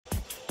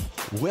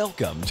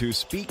Welcome to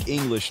Speak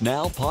English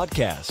Now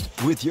podcast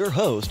with your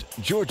host,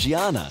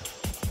 Georgiana,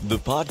 the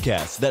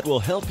podcast that will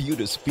help you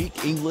to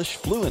speak English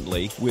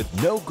fluently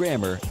with no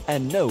grammar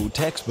and no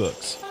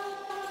textbooks.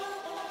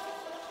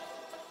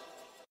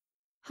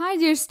 Hi,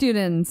 dear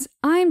students.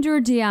 I'm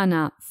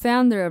Georgiana,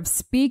 founder of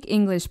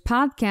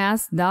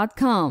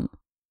SpeakEnglishPodcast.com.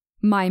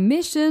 My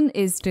mission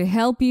is to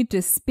help you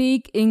to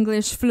speak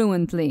English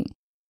fluently.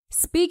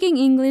 Speaking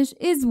English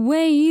is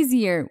way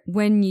easier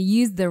when you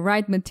use the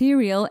right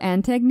material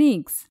and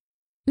techniques.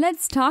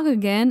 Let's talk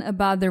again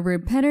about the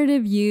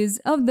repetitive use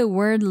of the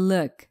word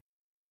look.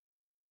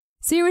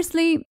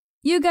 Seriously,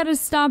 you gotta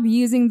stop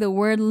using the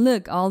word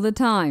look all the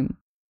time.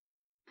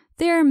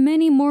 There are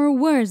many more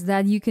words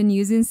that you can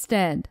use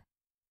instead.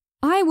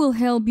 I will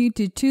help you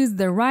to choose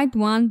the right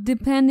one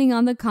depending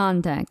on the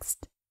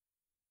context.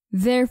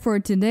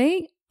 Therefore,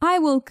 today, I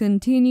will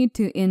continue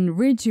to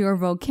enrich your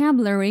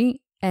vocabulary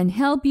and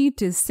help you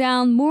to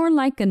sound more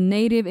like a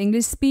native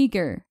English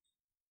speaker.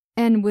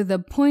 And with a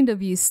point of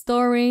view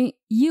story,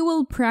 you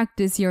will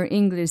practice your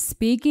English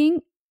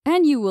speaking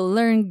and you will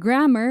learn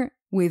grammar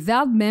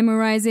without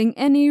memorizing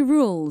any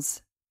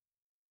rules.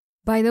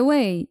 By the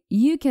way,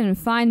 you can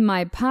find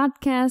my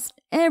podcast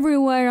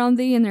everywhere on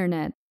the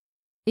internet.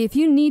 If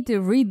you need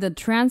to read the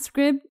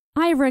transcript,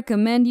 I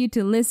recommend you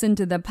to listen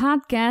to the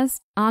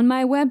podcast on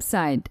my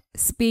website,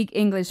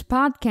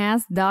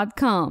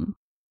 speakenglishpodcast.com.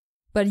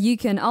 But you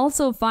can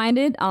also find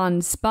it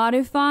on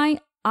Spotify,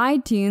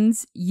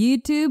 iTunes,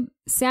 YouTube,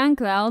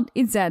 Soundcloud,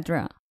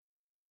 etc.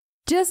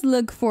 Just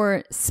look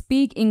for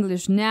Speak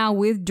English Now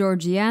with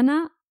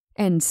Georgiana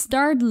and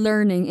start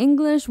learning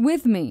English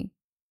with me.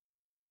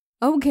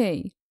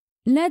 Okay,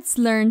 let's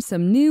learn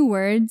some new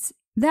words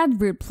that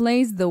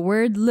replace the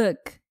word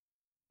look.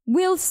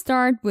 We'll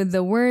start with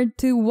the word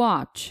to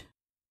watch.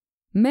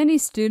 Many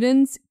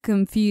students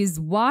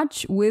confuse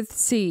watch with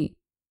see.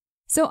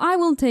 So I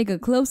will take a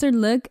closer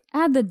look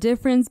at the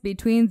difference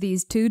between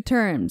these two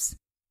terms.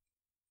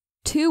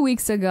 2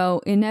 weeks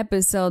ago in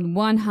episode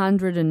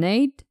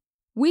 108,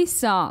 we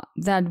saw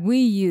that we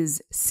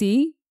use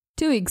see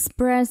to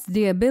express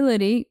the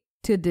ability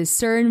to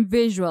discern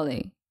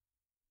visually.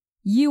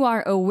 You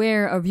are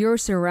aware of your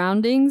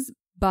surroundings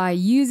by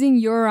using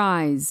your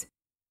eyes.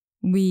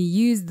 We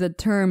use the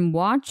term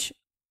watch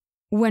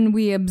when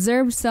we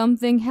observe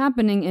something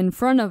happening in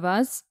front of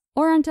us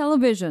or on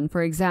television,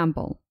 for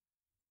example.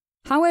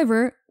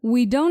 However,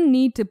 we don't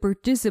need to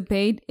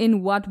participate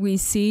in what we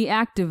see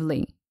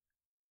actively.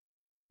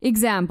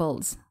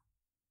 Examples.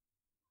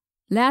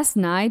 Last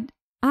night,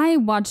 I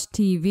watched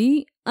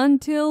TV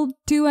until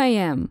 2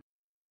 a.m.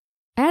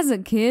 As a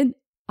kid,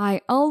 I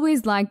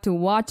always liked to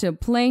watch a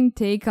plane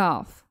take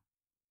off.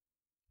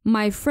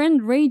 My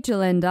friend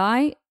Rachel and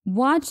I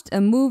watched a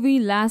movie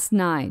last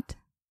night.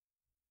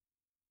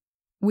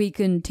 We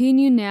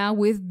continue now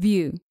with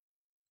view.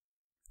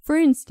 For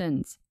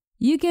instance,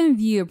 you can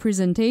view a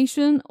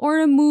presentation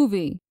or a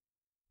movie,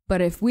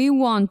 but if we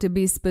want to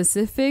be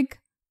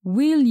specific,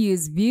 we'll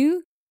use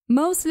view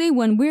mostly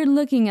when we're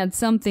looking at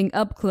something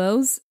up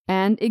close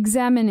and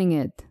examining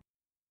it.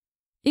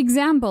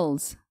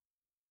 Examples.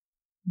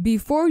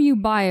 Before you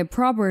buy a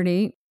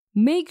property,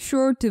 make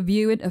sure to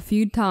view it a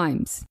few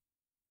times.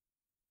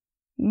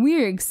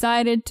 We're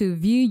excited to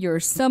view your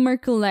summer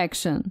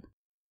collection.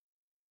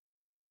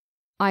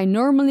 I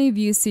normally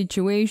view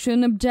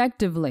situation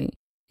objectively,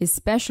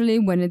 especially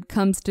when it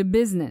comes to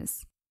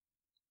business.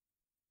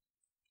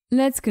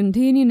 Let's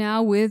continue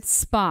now with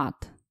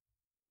spot.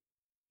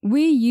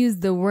 We use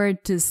the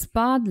word to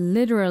spot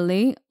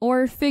literally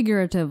or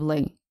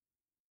figuratively.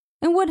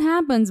 And what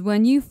happens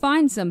when you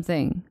find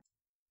something?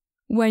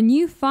 When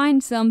you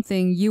find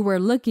something you were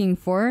looking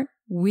for,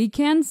 we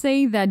can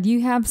say that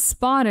you have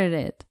spotted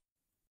it.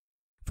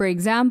 For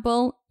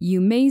example, you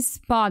may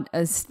spot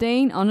a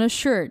stain on a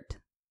shirt.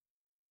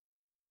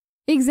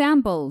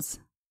 Examples.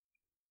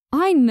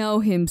 I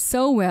know him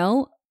so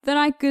well that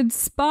I could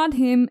spot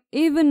him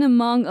even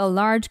among a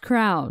large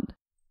crowd.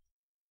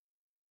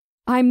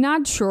 I'm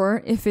not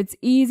sure if it's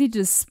easy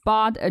to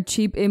spot a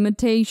cheap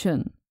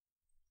imitation.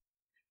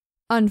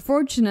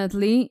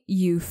 Unfortunately,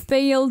 you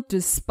failed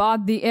to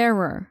spot the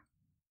error.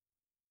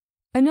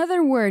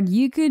 Another word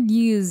you could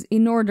use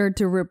in order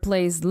to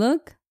replace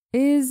look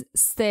is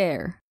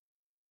stare.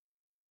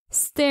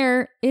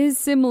 Stare is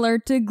similar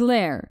to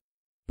glare,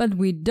 but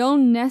we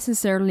don't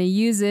necessarily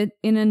use it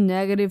in a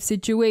negative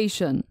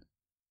situation.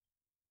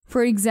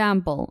 For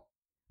example,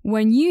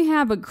 when you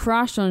have a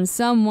crush on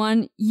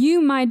someone,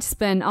 you might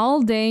spend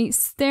all day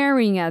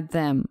staring at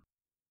them.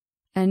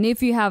 And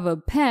if you have a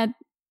pet,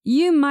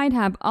 you might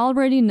have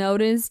already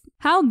noticed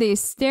how they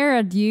stare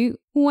at you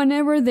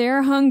whenever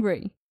they're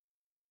hungry.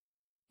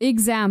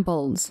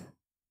 Examples.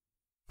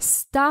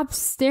 Stop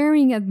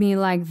staring at me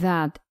like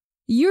that.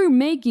 You're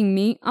making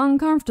me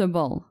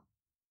uncomfortable.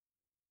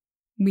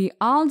 We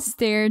all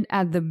stared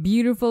at the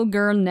beautiful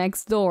girl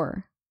next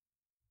door.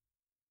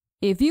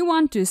 If you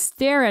want to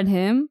stare at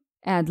him,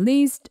 at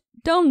least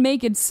don't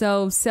make it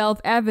so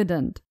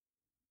self-evident.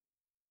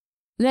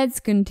 Let's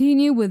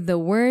continue with the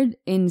word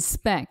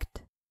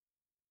inspect.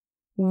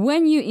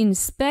 When you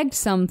inspect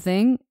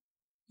something,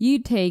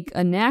 you take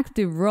an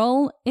active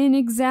role in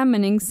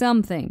examining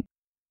something.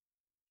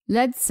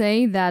 Let's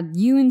say that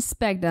you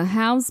inspect a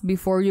house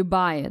before you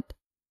buy it.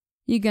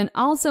 You can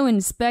also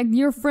inspect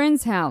your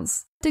friend's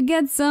house to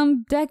get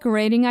some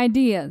decorating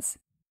ideas.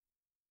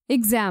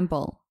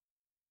 Example: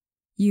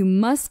 you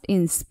must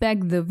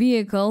inspect the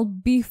vehicle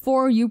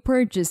before you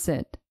purchase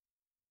it.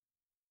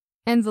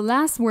 And the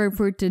last word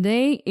for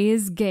today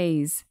is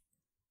gaze.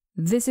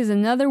 This is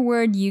another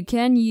word you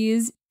can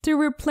use to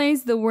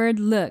replace the word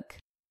look.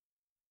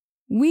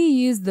 We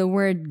use the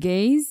word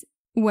gaze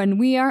when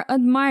we are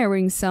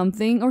admiring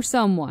something or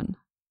someone.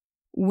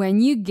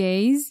 When you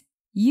gaze,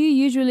 you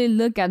usually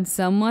look at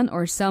someone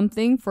or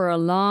something for a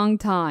long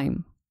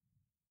time.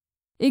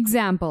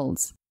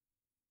 Examples: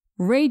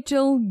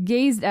 Rachel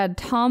gazed at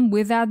Tom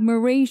with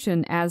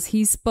admiration as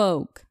he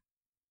spoke.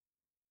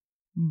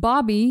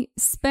 Bobby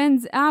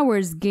spends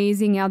hours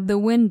gazing out the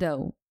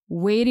window,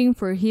 waiting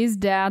for his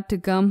dad to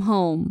come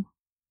home.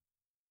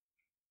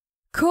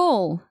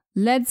 Cool!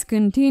 Let's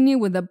continue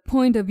with the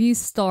point of view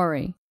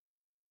story.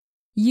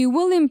 You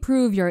will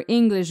improve your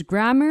English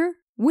grammar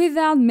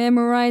without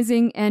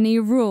memorizing any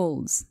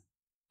rules.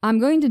 I'm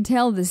going to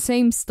tell the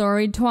same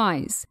story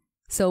twice,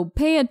 so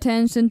pay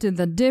attention to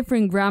the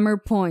different grammar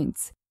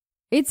points.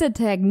 It's a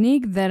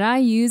technique that I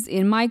use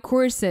in my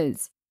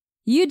courses.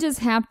 You just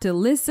have to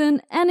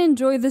listen and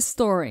enjoy the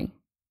story.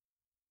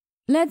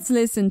 Let's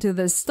listen to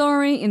the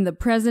story in the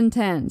present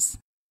tense.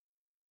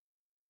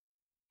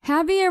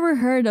 Have you ever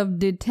heard of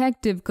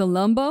Detective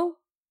Columbo?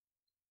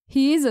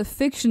 He is a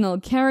fictional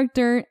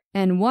character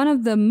and one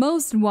of the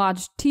most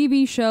watched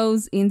TV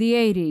shows in the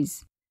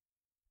 80s.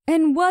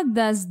 And what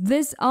does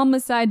this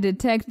homicide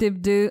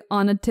detective do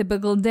on a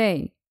typical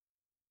day?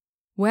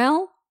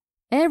 Well,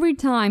 every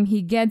time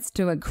he gets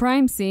to a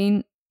crime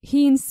scene,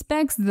 he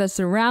inspects the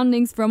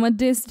surroundings from a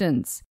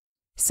distance,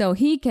 so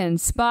he can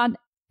spot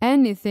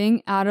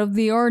anything out of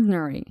the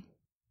ordinary.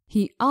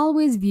 He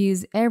always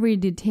views every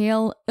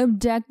detail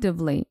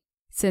objectively,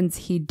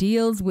 since he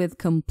deals with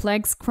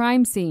complex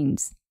crime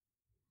scenes.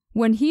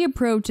 When he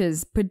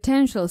approaches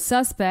potential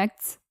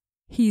suspects,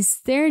 he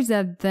stares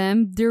at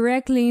them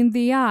directly in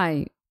the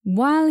eye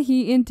while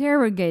he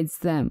interrogates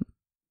them.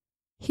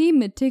 He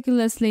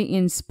meticulously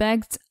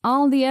inspects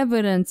all the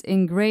evidence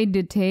in great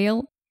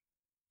detail,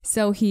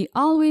 so he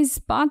always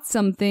spots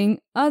something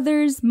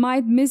others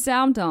might miss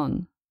out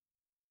on.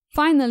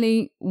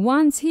 Finally,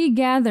 once he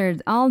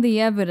gathered all the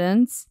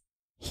evidence,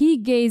 he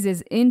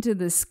gazes into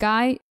the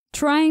sky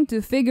trying to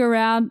figure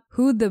out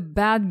who the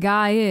bad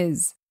guy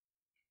is.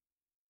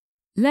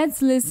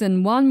 Let's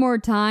listen one more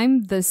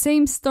time the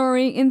same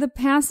story in the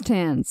past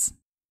tense.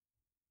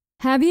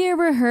 Have you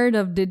ever heard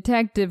of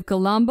Detective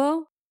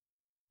Columbo?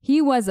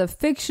 He was a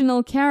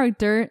fictional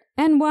character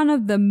and one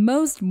of the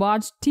most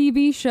watched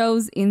TV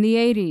shows in the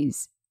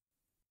 80s.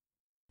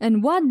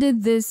 And what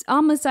did this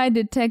homicide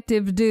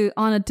detective do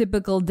on a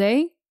typical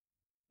day?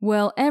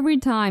 Well, every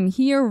time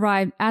he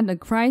arrived at a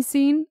crime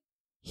scene,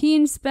 he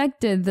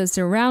inspected the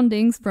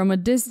surroundings from a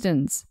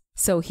distance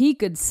so he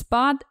could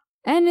spot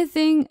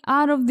anything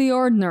out of the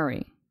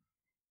ordinary.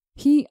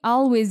 He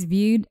always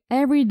viewed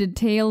every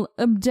detail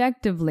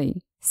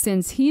objectively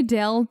since he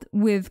dealt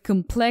with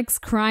complex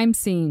crime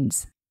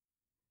scenes.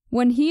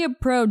 When he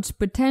approached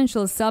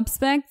potential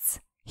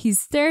suspects, he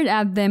stared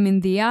at them in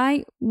the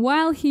eye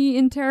while he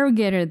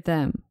interrogated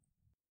them.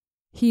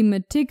 He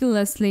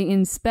meticulously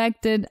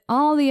inspected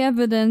all the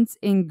evidence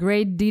in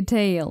great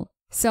detail,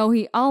 so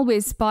he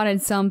always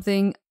spotted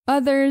something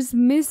others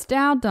missed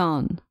out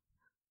on.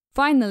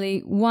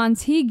 Finally,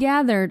 once he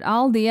gathered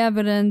all the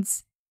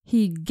evidence,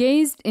 he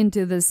gazed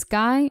into the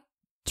sky,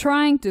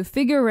 trying to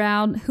figure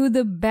out who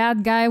the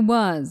bad guy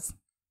was.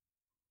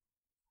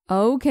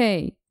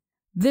 Okay,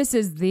 this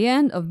is the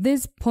end of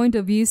this point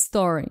of view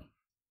story.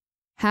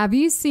 Have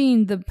you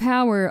seen the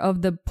power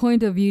of the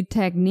point of view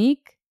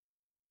technique?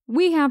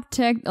 We have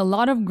checked a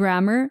lot of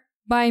grammar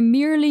by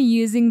merely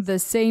using the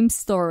same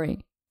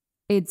story.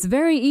 It's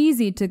very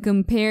easy to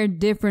compare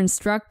different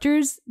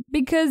structures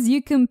because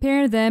you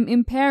compare them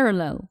in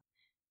parallel.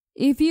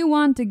 If you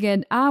want to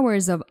get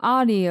hours of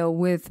audio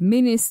with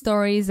mini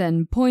stories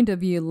and point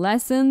of view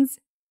lessons,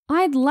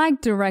 I'd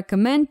like to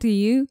recommend to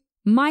you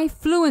my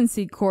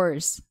fluency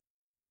course.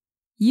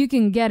 You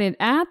can get it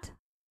at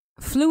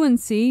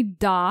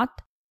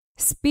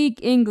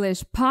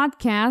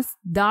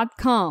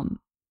fluency.speakenglishpodcast.com.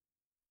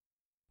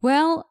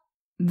 Well,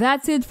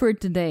 that's it for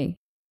today.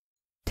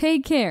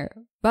 Take care.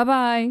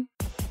 Bye-bye.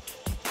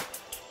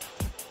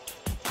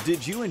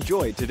 Did you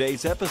enjoy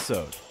today's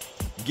episode?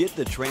 Get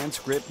the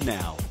transcript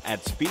now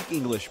at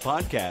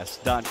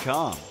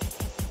speakenglishpodcast.com.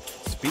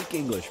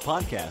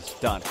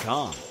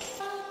 speakenglishpodcast.com.